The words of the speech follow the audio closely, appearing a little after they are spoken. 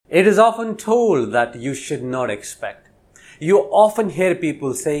It is often told that you should not expect. You often hear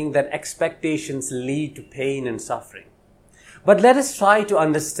people saying that expectations lead to pain and suffering. But let us try to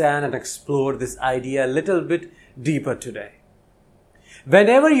understand and explore this idea a little bit deeper today.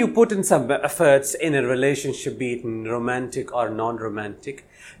 Whenever you put in some efforts in a relationship, be it romantic or non-romantic,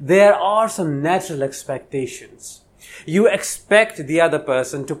 there are some natural expectations. You expect the other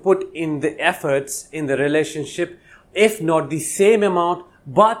person to put in the efforts in the relationship, if not the same amount,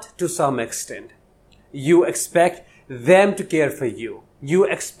 but to some extent. You expect them to care for you. You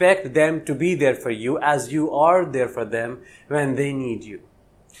expect them to be there for you as you are there for them when they need you.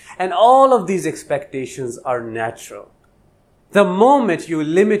 And all of these expectations are natural. The moment you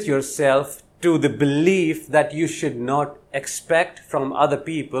limit yourself to the belief that you should not expect from other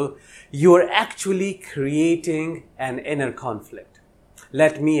people, you are actually creating an inner conflict.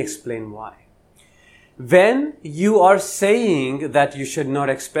 Let me explain why. When you are saying that you should not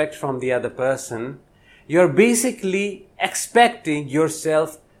expect from the other person, you're basically expecting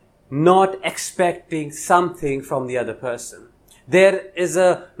yourself not expecting something from the other person. There is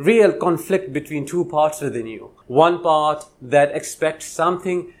a real conflict between two parts within you. One part that expects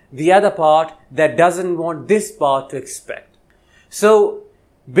something, the other part that doesn't want this part to expect. So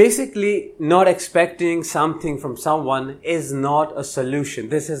basically, not expecting something from someone is not a solution.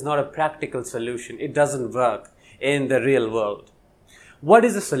 This is not a practical solution. It doesn't work in the real world. What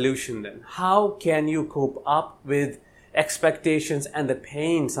is the solution then? How can you cope up with expectations and the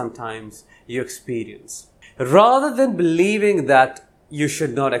pain sometimes you experience? Rather than believing that you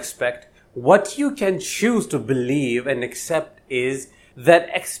should not expect, what you can choose to believe and accept is that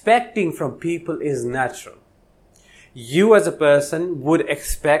expecting from people is natural. You as a person would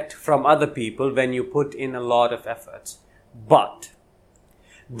expect from other people when you put in a lot of efforts. But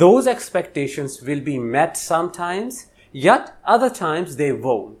those expectations will be met sometimes, yet other times they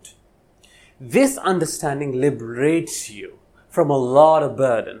won't. This understanding liberates you from a lot of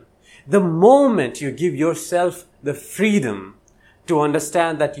burden. The moment you give yourself the freedom to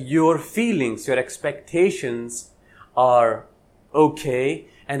understand that your feelings, your expectations are okay,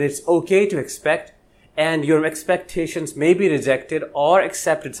 and it's okay to expect, and your expectations may be rejected or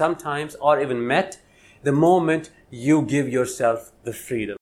accepted sometimes or even met, the moment you give yourself the freedom.